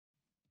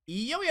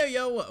Yo, yo,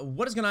 yo,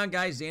 what is going on,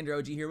 guys? Xander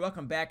OG here.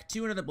 Welcome back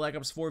to another Black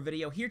Ops 4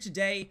 video. Here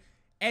today,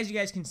 as you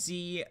guys can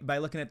see by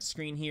looking at the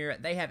screen here,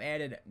 they have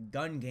added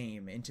gun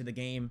game into the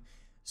game.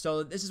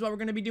 So this is what we're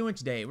going to be doing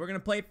today. We're going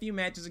to play a few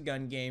matches of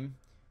gun game,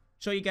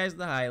 show you guys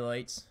the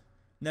highlights,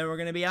 and then we're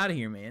going to be out of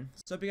here, man.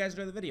 So hope you guys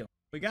enjoy the video.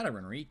 We got to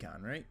run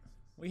recon, right?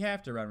 We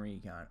have to run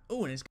recon.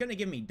 Oh, and it's going to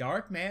give me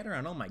dark matter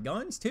on all my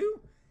guns, too?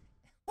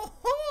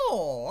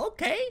 Oh,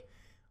 okay.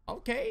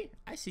 Okay,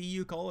 I see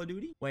you, Call of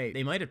Duty. Wait,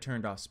 they might have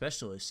turned off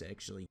specialists,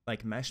 actually.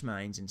 Like mesh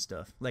mines and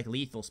stuff. Like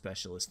lethal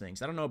specialist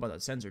things. I don't know about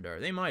that sensor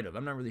dart. They might have.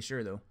 I'm not really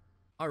sure, though.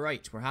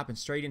 Alright, we're hopping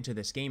straight into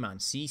this game on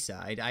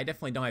Seaside. I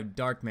definitely don't have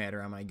dark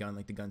matter on my gun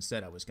like the gun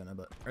said I was gonna,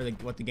 but... Or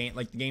like the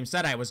game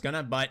said I was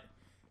gonna, but...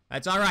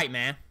 That's alright,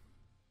 man.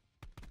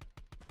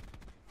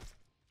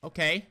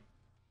 Okay.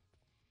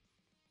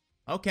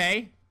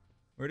 Okay.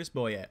 Where's this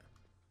boy at?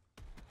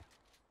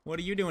 What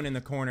are you doing in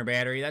the corner,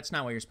 battery? That's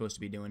not what you're supposed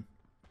to be doing.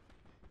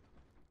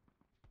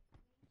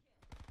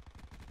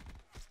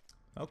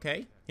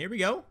 Okay, here we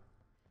go.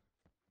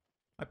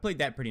 I played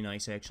that pretty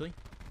nice, actually.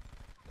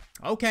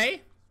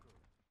 Okay.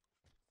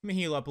 Let me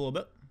heal up a little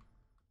bit.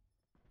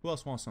 Who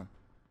else wants some?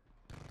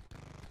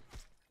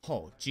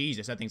 Oh,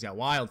 Jesus, that thing's got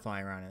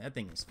wildfire on it. That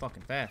thing is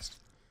fucking fast.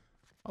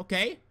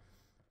 Okay.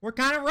 We're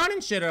kind of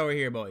running shit over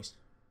here, boys.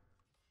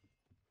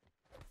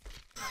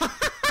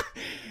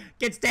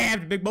 Get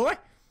stabbed, big boy.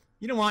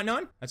 You don't want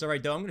none. That's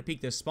alright, though. I'm going to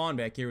peek this spawn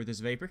back here with this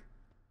Vapor.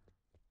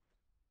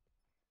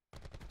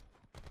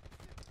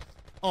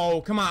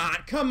 Oh, come on.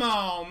 Come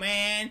on,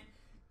 man.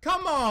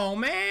 Come on,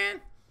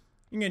 man.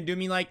 You're gonna do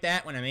me like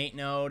that when I'm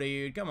 8-0,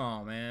 dude. Come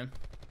on, man.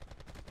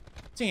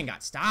 This thing ain't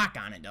got stock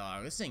on it,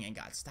 dog. This thing ain't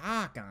got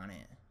stock on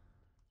it.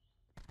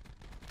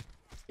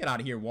 Get out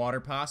of here,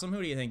 water possum.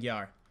 Who do you think you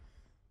are?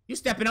 You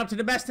stepping up to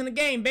the best in the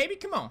game, baby.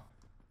 Come on.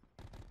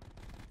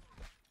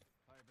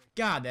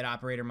 God, that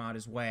operator mod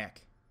is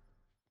whack.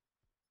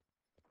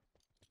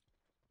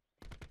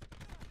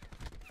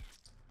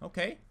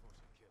 Okay.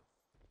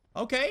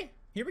 Okay.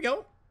 Here we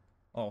go.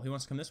 Oh, he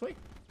wants to come this way?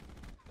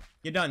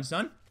 You done,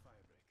 son?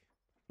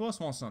 Who else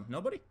wants some?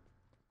 Nobody?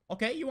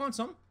 Okay, you want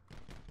some?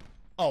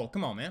 Oh,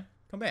 come on, man.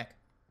 Come back.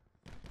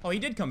 Oh, he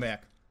did come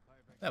back.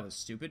 That was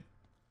stupid.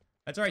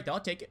 That's alright, though. I'll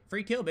take it.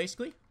 Free kill,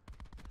 basically.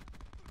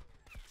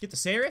 Get the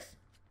Seraph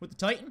with the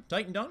Titan.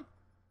 Titan done.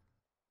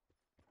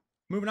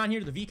 Moving on here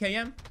to the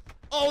VKM.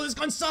 Oh, this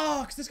gun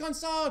sucks! This gun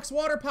sucks!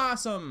 Water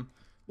Possum!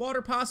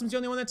 Water Possum's the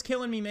only one that's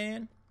killing me,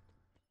 man.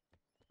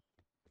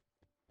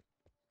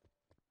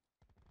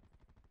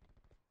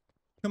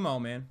 Come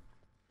on, man.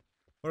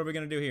 What are we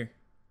gonna do here?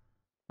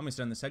 I'm gonna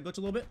stun this head glitch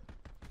a little bit.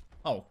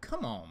 Oh,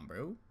 come on,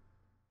 bro.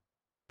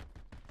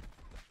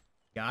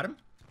 Got him.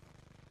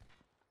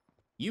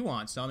 You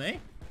want some, eh?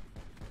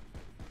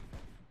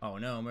 Oh,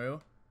 no,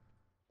 bro.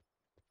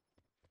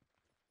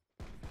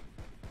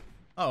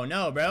 Oh,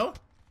 no, bro.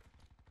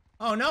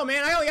 Oh, no,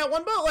 man. I only got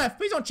one bullet left.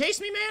 Please don't chase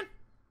me,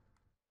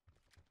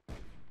 man.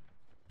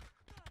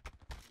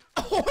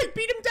 Oh, I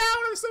beat him down.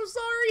 I'm so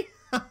sorry.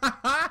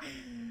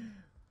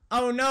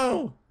 Oh,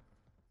 no.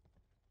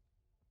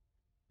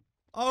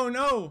 Oh,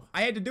 no.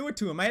 I had to do it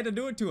to him. I had to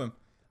do it to him.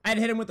 I had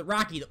to hit him with the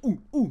Rocky. The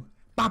ooh, ooh,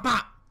 bop,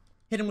 bop.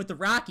 Hit him with the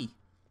Rocky.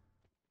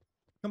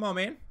 Come on,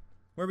 man.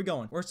 Where are we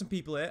going? Where's some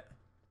people at?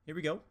 Here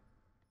we go.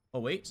 Oh,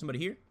 wait. Somebody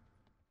here?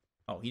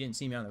 Oh, he didn't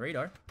see me on the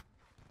radar.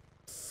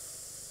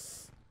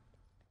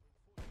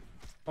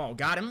 Oh,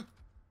 got him.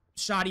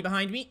 Shoddy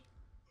behind me.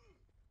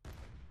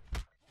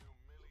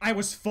 I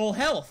was full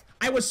health.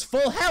 I was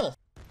full health.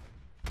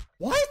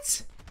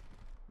 What?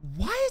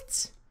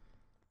 What?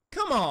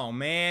 Come on,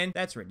 man.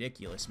 That's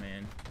ridiculous,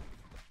 man.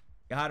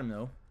 Got him,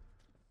 though.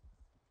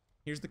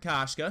 Here's the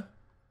Koshka.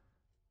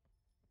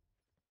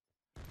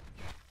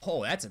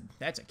 Oh, that's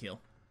a kill.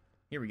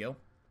 Here we go.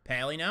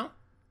 Pally now.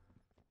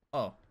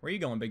 Oh, where are you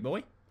going, big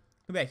boy?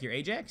 Come back here,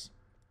 Ajax.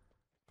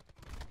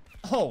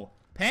 Oh,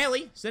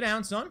 Pally. Sit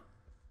down, son.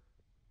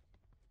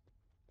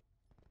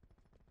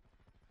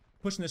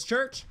 Pushing this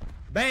church.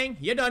 Bang.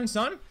 You done,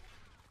 son.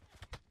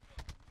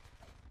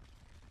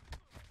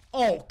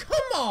 Oh, come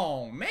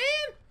on, man.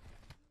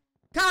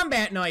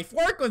 Combat knife,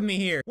 work with me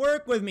here.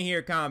 Work with me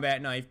here,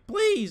 combat knife.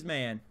 Please,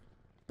 man.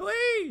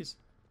 Please.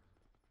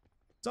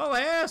 That's all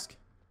I ask.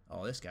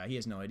 Oh, this guy, he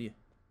has no idea.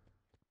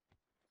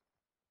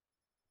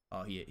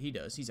 Oh, he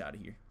does. He's out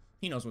of here.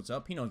 He knows what's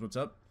up. He knows what's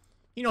up.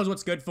 He knows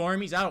what's good for him.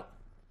 He's out.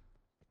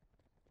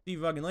 See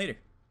you fucking later.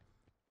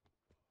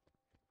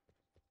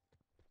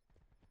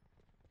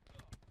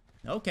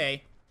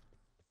 Okay.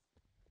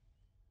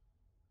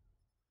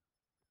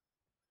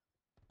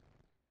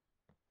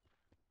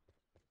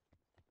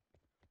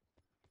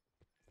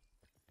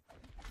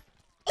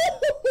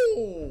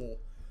 Oh,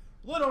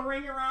 little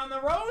ring around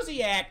the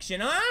rosy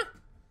action, huh?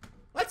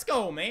 Let's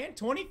go, man.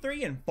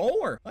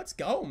 23-4. Let's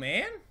go,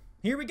 man.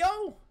 Here we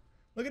go.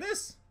 Look at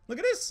this. Look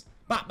at this.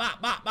 Bop,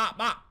 bop, bop, bop,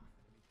 bop.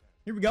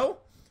 Here we go.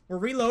 We're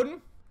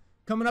reloading.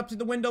 Coming up to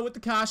the window with the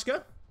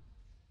Koshka.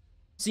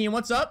 Seeing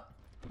what's up.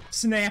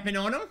 Snapping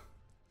on him.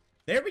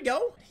 There we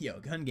go. Yo,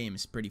 gun game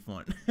is pretty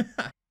fun.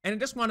 And I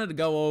just wanted to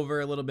go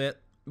over a little bit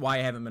why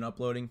I haven't been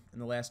uploading in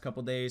the last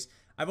couple days.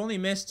 I've only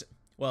missed,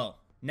 well,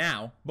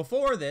 now,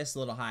 before this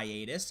little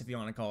hiatus, if you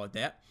want to call it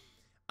that,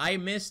 I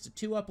missed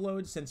 2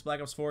 uploads since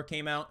Black Ops 4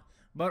 came out,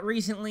 but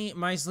recently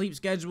my sleep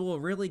schedule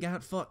really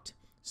got fucked.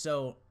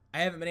 So I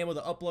haven't been able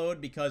to upload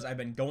because I've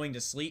been going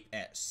to sleep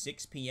at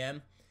 6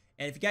 p.m.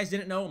 And if you guys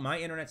didn't know, my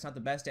internet's not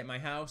the best at my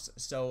house,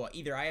 so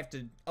either I have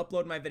to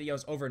upload my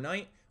videos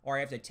overnight, or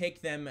I have to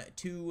take them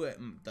to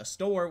the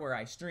store where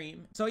I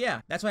stream. So yeah,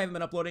 that's why I haven't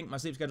been uploading. My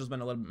sleep schedule's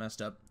been a little bit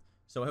messed up.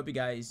 So I hope you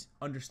guys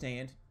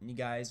understand, and you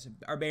guys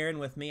are bearing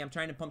with me. I'm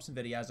trying to pump some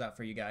videos out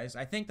for you guys.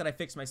 I think that I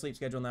fixed my sleep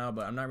schedule now,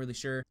 but I'm not really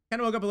sure. Kind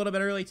of woke up a little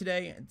bit early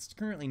today. It's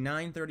currently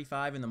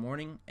 9:35 in the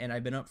morning, and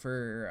I've been up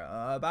for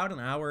about an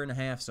hour and a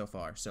half so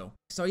far. So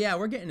yeah,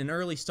 we're getting an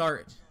early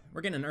start.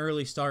 We're getting an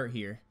early start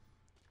here.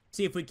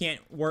 See if we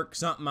can't work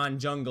something on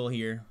jungle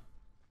here.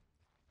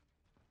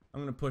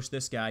 I'm gonna push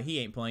this guy. He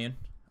ain't playing.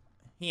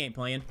 He ain't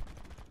playing.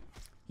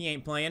 He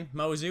ain't playing.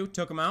 Mozu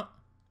took him out.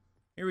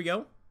 Here we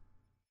go.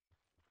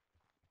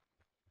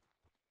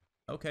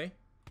 Okay.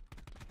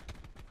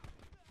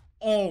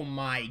 Oh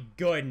my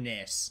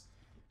goodness.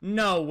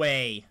 No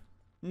way.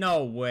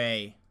 No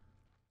way.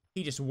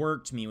 He just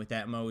worked me with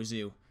that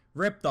Mozu.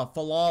 Rip the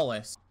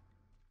flawless.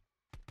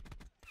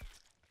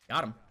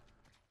 Got him.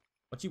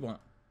 What you want?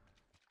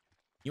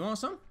 You want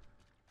some?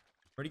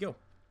 Where'd he go?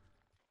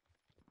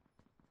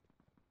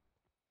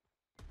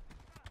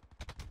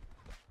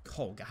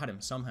 Oh, got him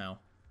somehow.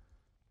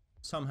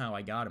 Somehow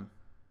I got him.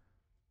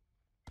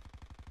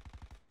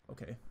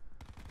 Okay.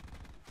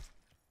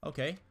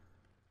 Okay.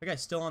 That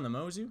guy's still on the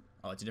Mozu?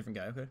 Oh, it's a different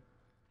guy. Okay.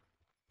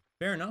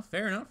 Fair enough.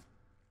 Fair enough.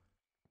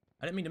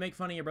 I didn't mean to make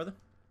fun of you, brother.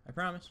 I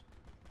promise.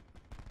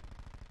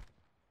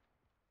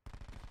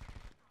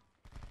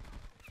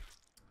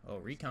 Oh,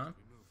 recon.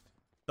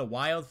 The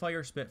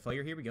Wildfire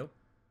Spitfire. Here we go.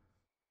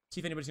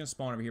 See if anybody's gonna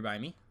spawn over here by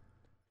me.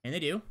 And they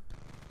do.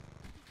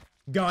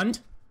 Gunned.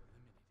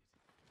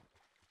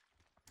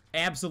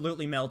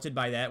 Absolutely melted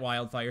by that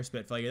Wildfire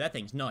Spitfire. That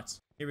thing's nuts.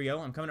 Here we go.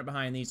 I'm coming up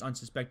behind these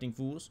unsuspecting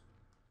fools.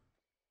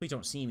 Please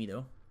don't see me,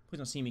 though. Please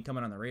don't see me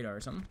coming on the radar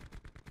or something.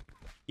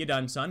 You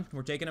done, son.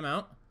 We're taking him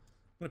out.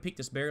 I'm gonna peek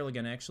this barrel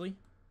again, actually.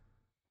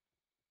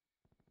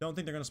 Don't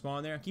think they're gonna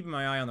spawn there. I'm keeping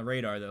my eye on the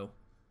radar, though.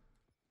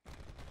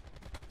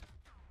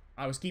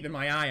 I was keeping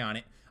my eye on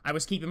it. I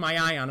was keeping my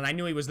eye on it. I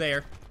knew he was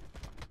there.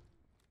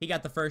 He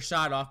got the first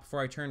shot off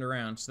before I turned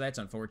around, so that's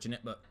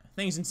unfortunate, but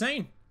thing's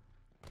insane.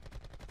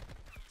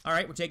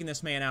 Alright, we're taking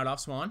this man out off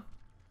spawn.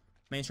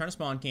 Man's trying to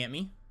spawn camp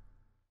me.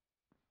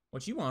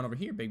 What you want over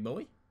here, big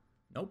boy?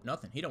 Nope,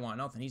 nothing. He don't want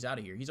nothing. He's out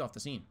of here. He's off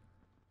the scene.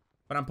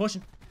 But I'm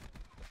pushing.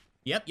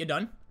 Yep, you're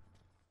done.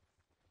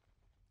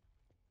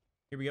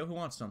 Here we go. Who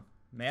wants some?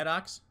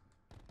 Maddox?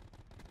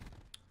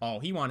 Oh,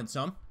 he wanted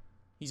some.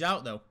 He's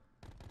out, though.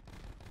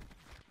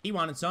 He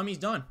wanted some. He's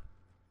done.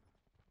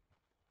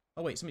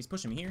 Oh, wait. Somebody's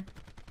pushing me here.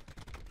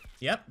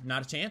 Yep.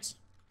 Not a chance.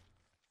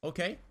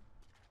 Okay.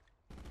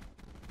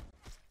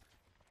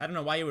 I don't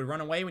know why you would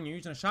run away when you're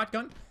using a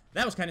shotgun.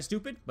 That was kind of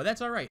stupid, but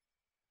that's all right.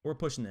 We're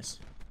pushing this.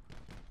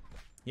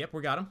 Yep,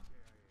 we got him.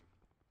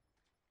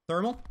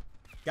 Thermal.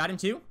 Got him,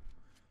 too.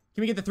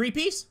 Can we get the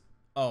 3-piece?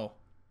 Oh.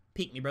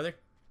 Peek me, brother.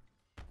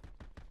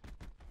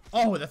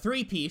 Oh, the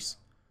 3-piece.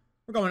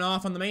 We're going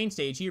off on the main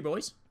stage here,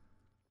 boys.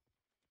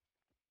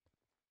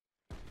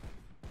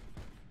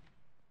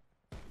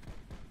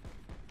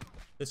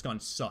 This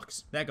gun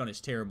sucks. That gun is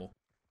terrible.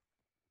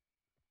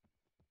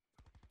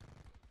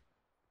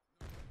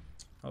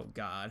 Oh,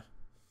 God.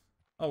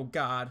 Oh,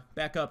 God.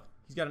 Back up.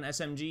 He's got an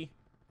SMG.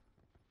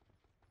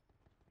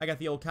 I got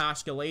the old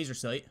Koshka laser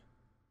sight.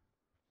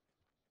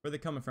 Where are they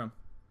coming from?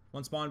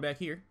 One spawn back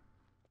here.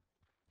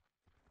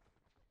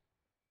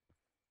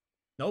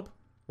 Nope.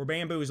 We're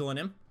bamboozling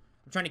him.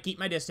 I'm trying to keep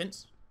my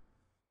distance.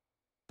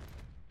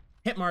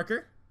 Hit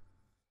marker.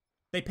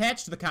 They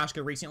patched the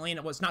Koshka recently, and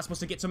it was not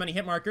supposed to get so many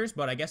hit markers,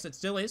 but I guess it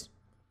still is.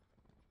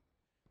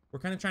 We're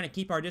kind of trying to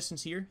keep our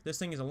distance here. This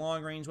thing is a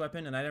long-range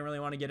weapon, and I didn't really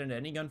want to get into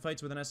any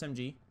gunfights with an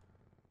SMG.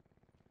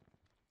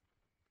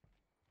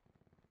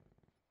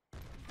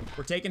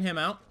 We're taking him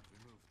out.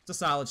 It's a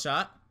solid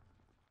shot.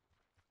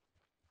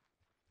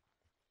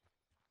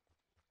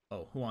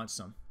 Oh, who wants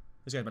some?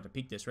 This guy's about to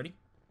peek this. Ready?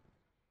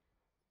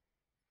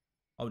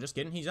 Oh, just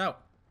kidding. He's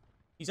out.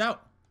 He's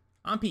out.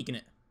 I'm peeking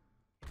it.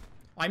 Oh,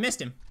 I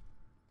missed him.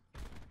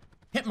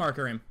 Hit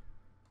marker him.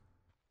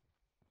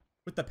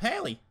 With the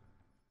pally.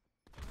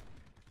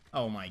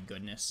 Oh my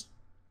goodness.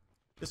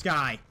 This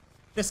guy.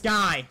 This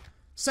guy.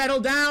 Settle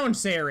down,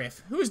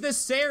 Seraph. Who's this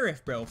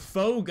Seraph, bro?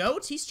 Faux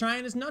goats? He's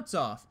trying his nuts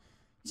off.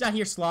 He's out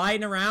here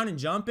sliding around and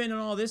jumping and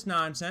all this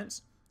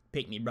nonsense.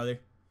 Peek me, brother.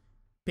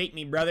 Peek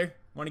me, brother.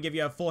 Want to give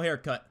you a full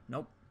haircut.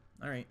 Nope.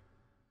 Alright.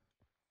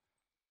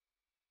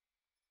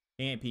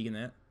 He ain't peeking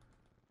that.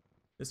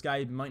 This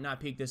guy might not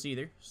peek this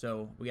either,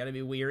 so we gotta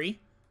be weary.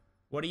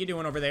 What are you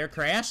doing over there,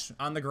 Crash?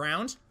 On the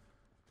ground?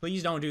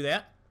 Please don't do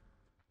that.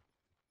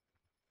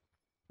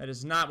 That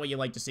is not what you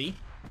like to see.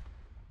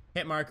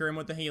 Hit marker him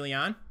with the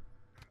Helion.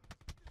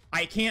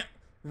 I can't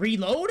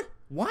reload?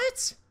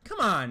 What? Come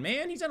on,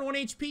 man. He's on 1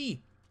 HP.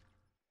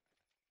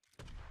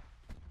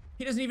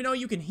 He doesn't even know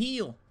you can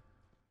heal.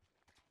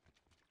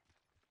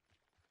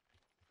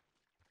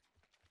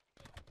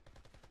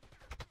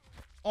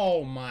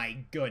 Oh my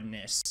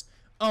goodness.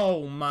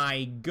 Oh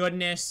my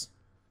goodness.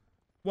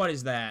 What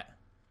is that?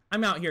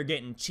 I'm out here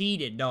getting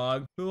cheated,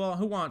 dog. Who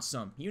wants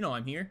some? You know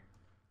I'm here.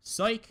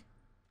 Psych.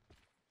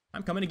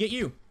 I'm coming to get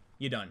you.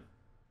 You done.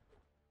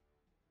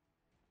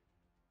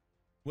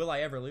 Will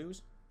I ever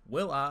lose?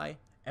 Will I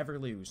ever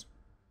lose?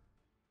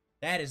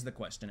 That is the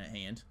question at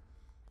hand.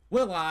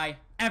 Will I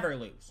ever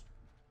lose?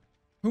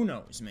 Who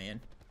knows,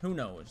 man? Who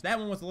knows? That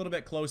one was a little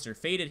bit closer.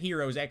 Faded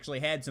Heroes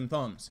actually had some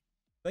thumbs.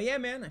 But yeah,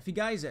 man, if you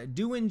guys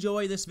do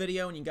enjoy this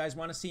video and you guys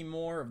want to see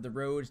more of the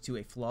road to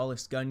a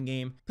flawless gun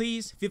game,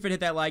 please feel free to hit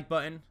that like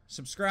button,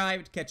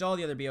 subscribe to catch all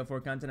the other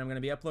BO4 content I'm going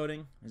to be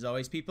uploading. As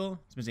always, people,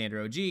 it's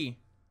Xander OG.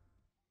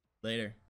 Later.